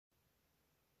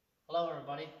Hello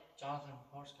everybody, Jonathan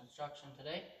from Horse Construction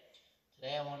today.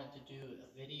 Today I wanted to do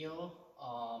a video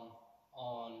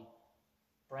on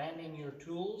branding your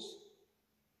tools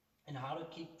and how to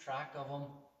keep track of them.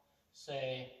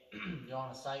 Say you're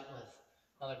on a site with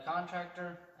another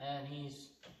contractor and he's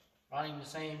running the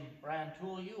same brand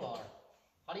tool you are.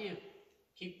 How do you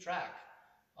keep track?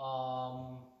 A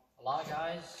lot of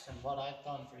guys, and what I've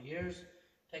done for years,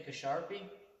 take a Sharpie,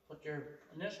 put your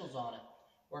initials on it.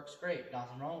 Works great,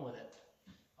 nothing wrong with it.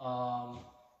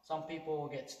 Some people will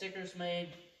get stickers made,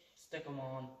 stick them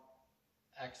on,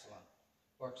 excellent,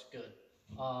 works good.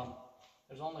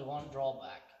 There's only one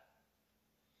drawback.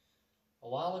 A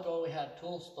while ago we had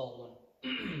tools stolen.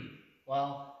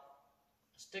 Well,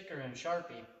 a sticker in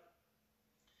Sharpie,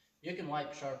 you can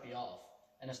wipe Sharpie off,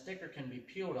 and a sticker can be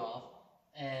peeled off,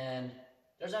 and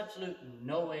there's absolutely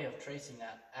no way of tracing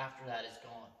that after that is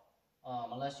gone.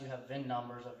 Unless you have VIN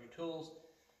numbers of your tools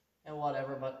and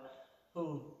whatever, but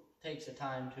who takes the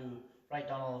time to write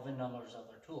down all the VIN numbers of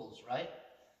their tools, right?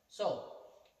 So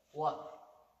what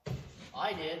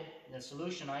I did, the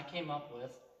solution I came up with,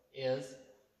 is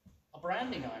a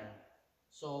branding iron.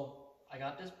 So I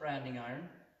got this branding iron,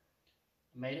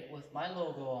 made it with my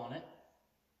logo on it.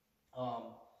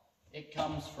 It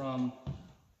comes from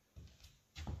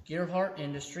Gearhart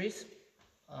Industries.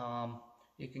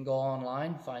 You can go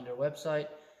online, find their website.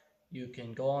 You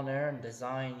can go on there and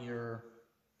design your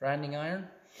branding iron.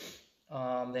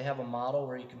 They have a model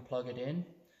where you can plug it in.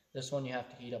 This one you have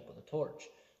to heat up with a torch.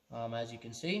 As you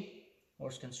can see,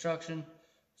 Horse Construction,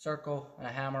 circle, and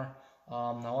a hammer.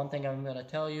 Now one thing I'm going to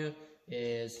tell you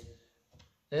is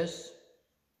this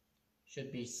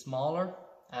should be smaller,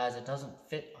 as it doesn't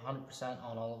fit 100%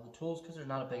 on all of the tools because there's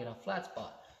not a big enough flat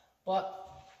spot.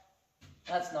 But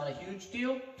that's not a huge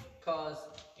deal, because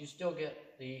you still get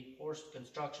the Horse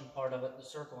Construction part of it. The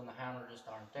circle and the hammer just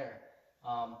aren't there.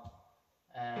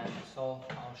 And so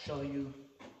I'll show you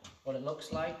what it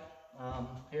looks like.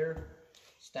 Here,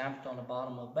 stamped on the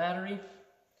bottom of battery,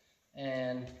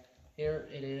 and here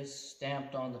it is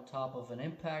stamped on the top of an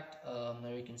impact.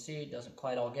 There you can see it doesn't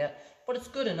quite all get, but it's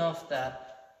good enough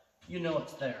that you know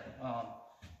it's there.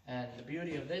 And the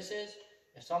beauty of this is,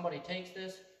 if somebody takes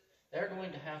this, they're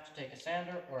going to have to take a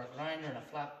sander or a grinder and a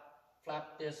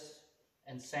flap this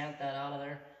and sand that out of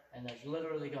there, and there's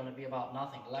literally going to be about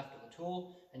nothing left of the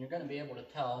tool, and you're going to be able to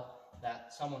tell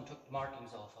that someone took the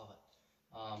markings off of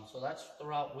it. So that's the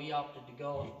route we opted to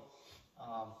go.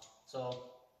 So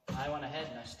I went ahead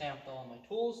and I stamped all my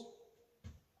tools,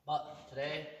 but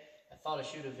today I thought I'd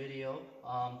shoot a video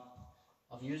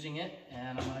of using it,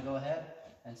 and I'm going to go ahead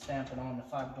and stamp it on the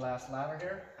fiberglass ladder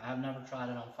here. I've never tried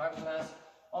it on fiberglass,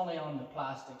 only on the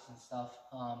plastics and stuff.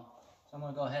 So I'm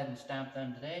going to go ahead and stamp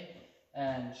them today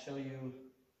and show you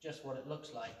just what it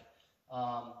looks like.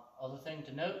 Other thing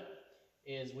to note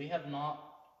is we have not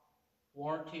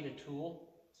warrantied a tool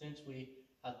since we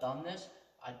have done this.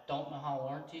 I don't know how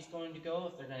warranty is going to go,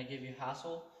 if they're going to give you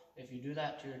hassle if you do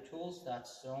that to your tools.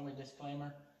 That's the only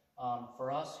disclaimer.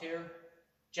 For us here,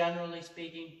 generally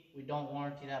speaking, we don't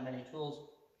warranty that many tools.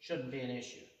 Shouldn't be an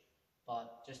issue,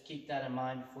 but just keep that in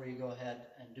mind before you go ahead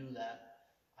and do that.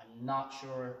 I'm not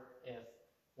sure if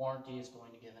warranty is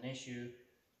going to give an issue,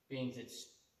 being it's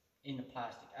in the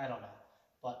plastic. I don't know,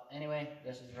 but anyway,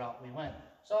 this is the route we went.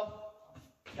 So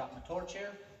got my torch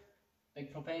here,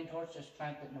 big propane torch, just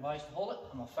clamped it in the vise to hold it.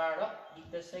 I'm gonna fire it up,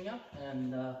 heat this thing up,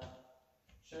 and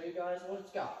show you guys what it's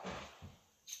got.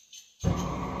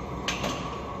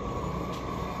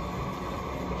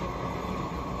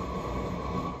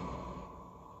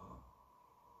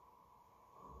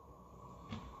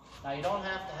 Now you don't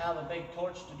have to have a big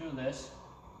torch to do this.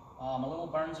 A little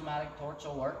Bernzomatic torch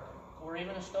will work, or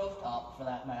even a stovetop for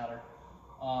that matter.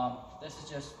 This is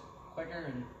just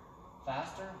quicker and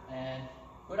faster, and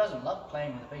who doesn't love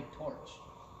playing with a big torch?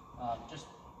 Just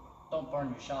don't burn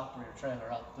your shop or your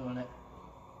trailer up doing it.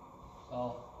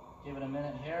 So give it a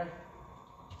minute here,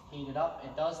 heat it up.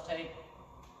 It does take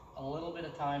a little bit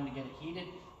of time to get it heated.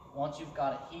 Once you've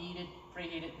got it heated,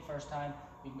 preheated the first time,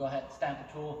 you can go ahead and stamp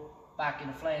the tool back in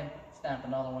the flame, stamp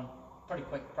another one. Pretty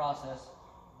quick process.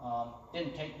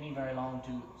 Didn't take me very long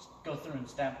to go through and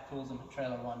stamp the tools in the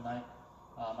trailer one night.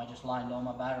 I just lined all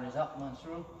my batteries up and went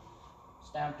through,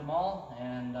 stamped them all,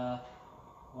 and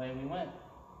away we went.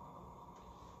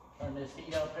 Turn this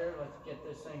heat up here, let's get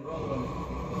this thing rolling.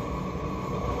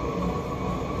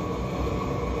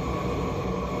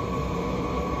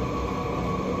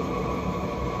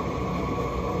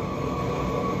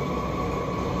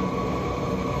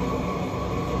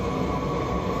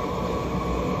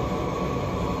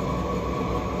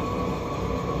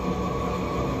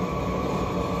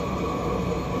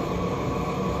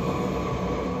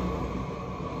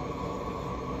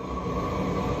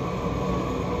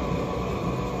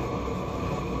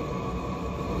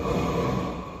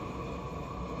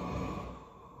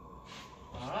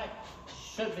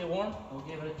 warm. We'll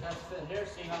give it a test fit here,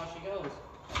 see how she goes.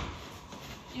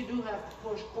 You do have to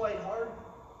push quite hard.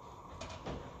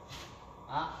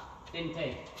 Didn't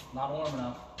take. Not warm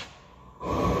enough.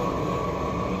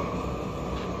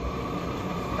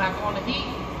 Back on the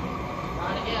heat.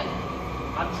 Try it again.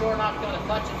 I'm sure not going to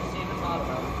touch it to see if it's hot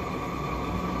enough.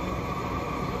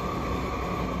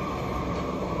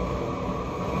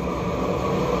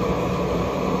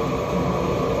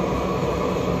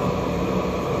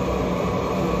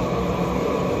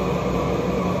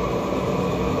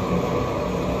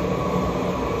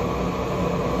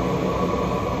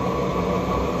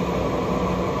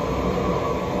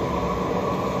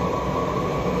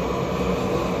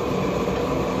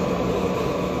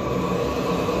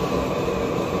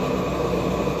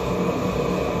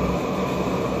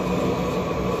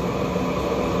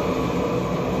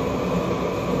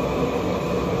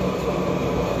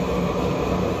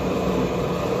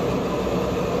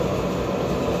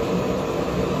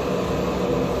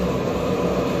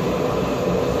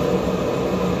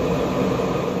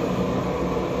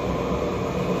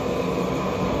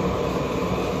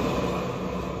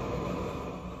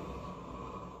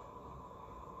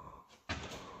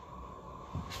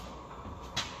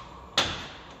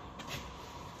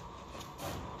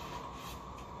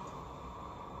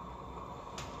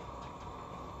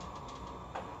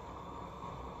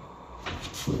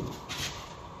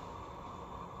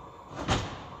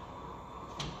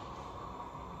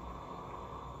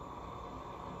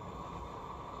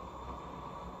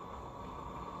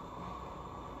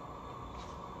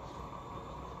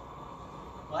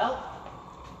 Well,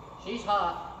 she's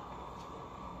hot.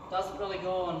 Doesn't really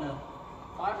go on the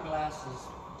fiberglass. Is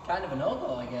kind of a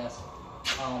no-go, I guess.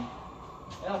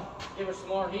 Yeah, give her some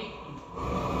more heat.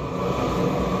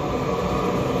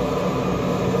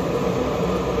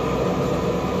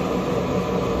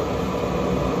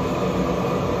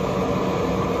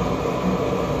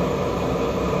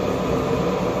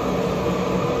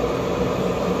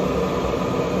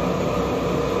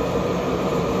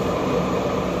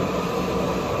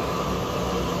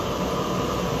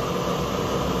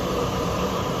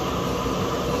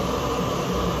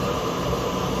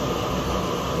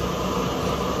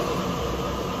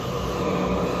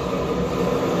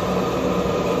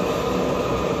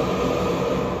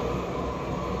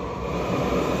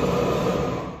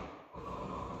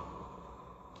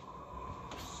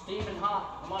 Steaming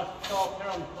hot. I'm going to throw up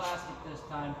here on the plastic this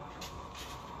time.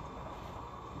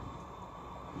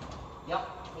 Yep,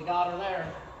 we got her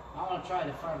there. I want to try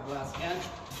the fiberglass again.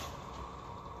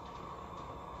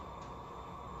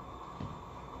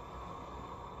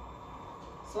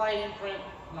 Slight imprint,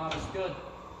 not as good.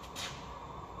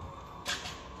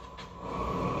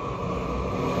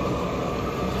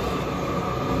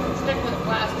 Stick with the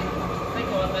plastic. I think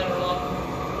we'll have better luck.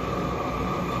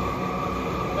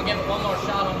 We'll give it one more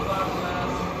shot on the fiberglass.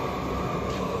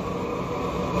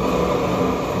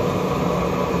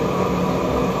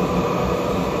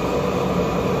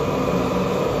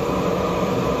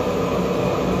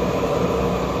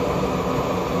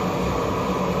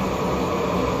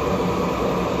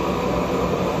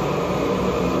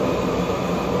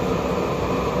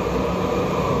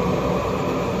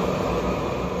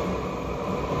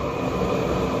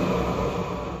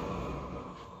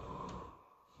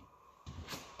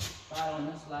 Try on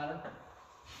this ladder.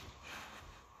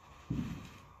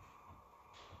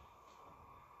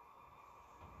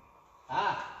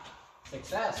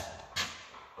 Success.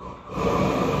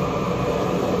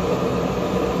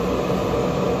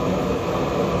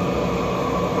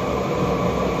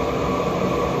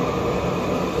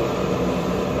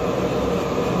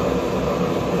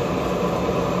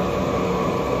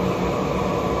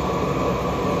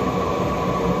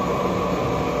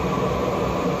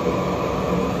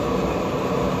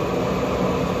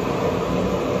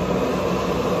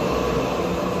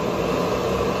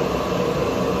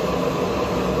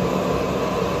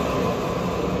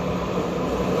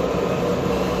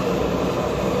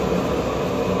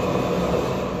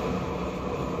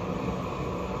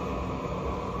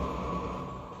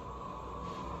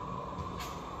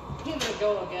 Give it a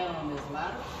go again on this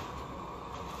ladder.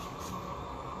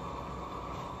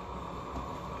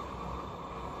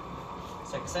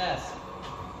 Success.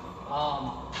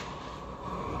 I'll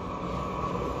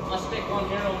stick one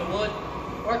here on the wood.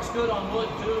 Works good on wood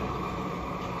too.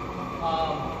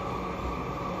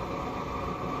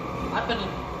 I've been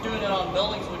doing it on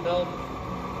buildings we build.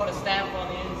 Put a stamp on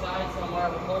the inside somewhere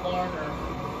of a pole barn or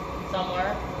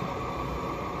somewhere.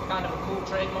 Kind of a cool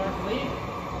trademark to leave.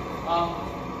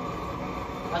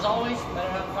 As always,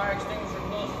 better have a fire extinguisher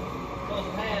close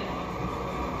at hand.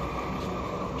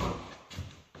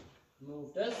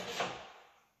 Move this.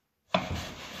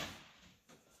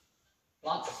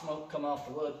 lots of smoke come off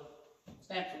the wood.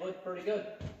 Stamps the wood pretty good.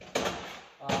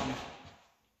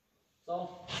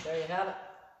 So there you have it.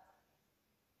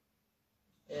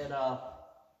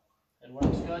 It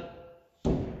works good.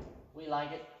 We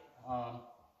like it.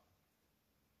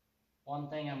 One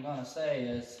thing I'm gonna say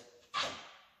is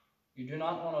you do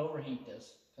not want to overheat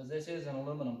this, because this is an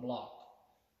aluminum block.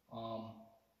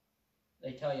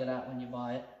 They tell you that when you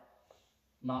buy it,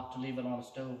 not to leave it on a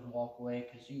stove and walk away,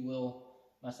 because you will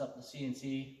mess up the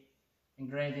CNC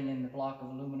engraving in the block of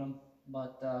aluminum.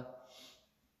 But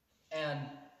and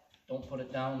don't put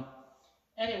it down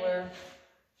anywhere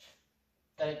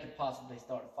that it could possibly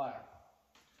start a fire.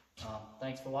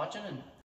 Thanks for watching, and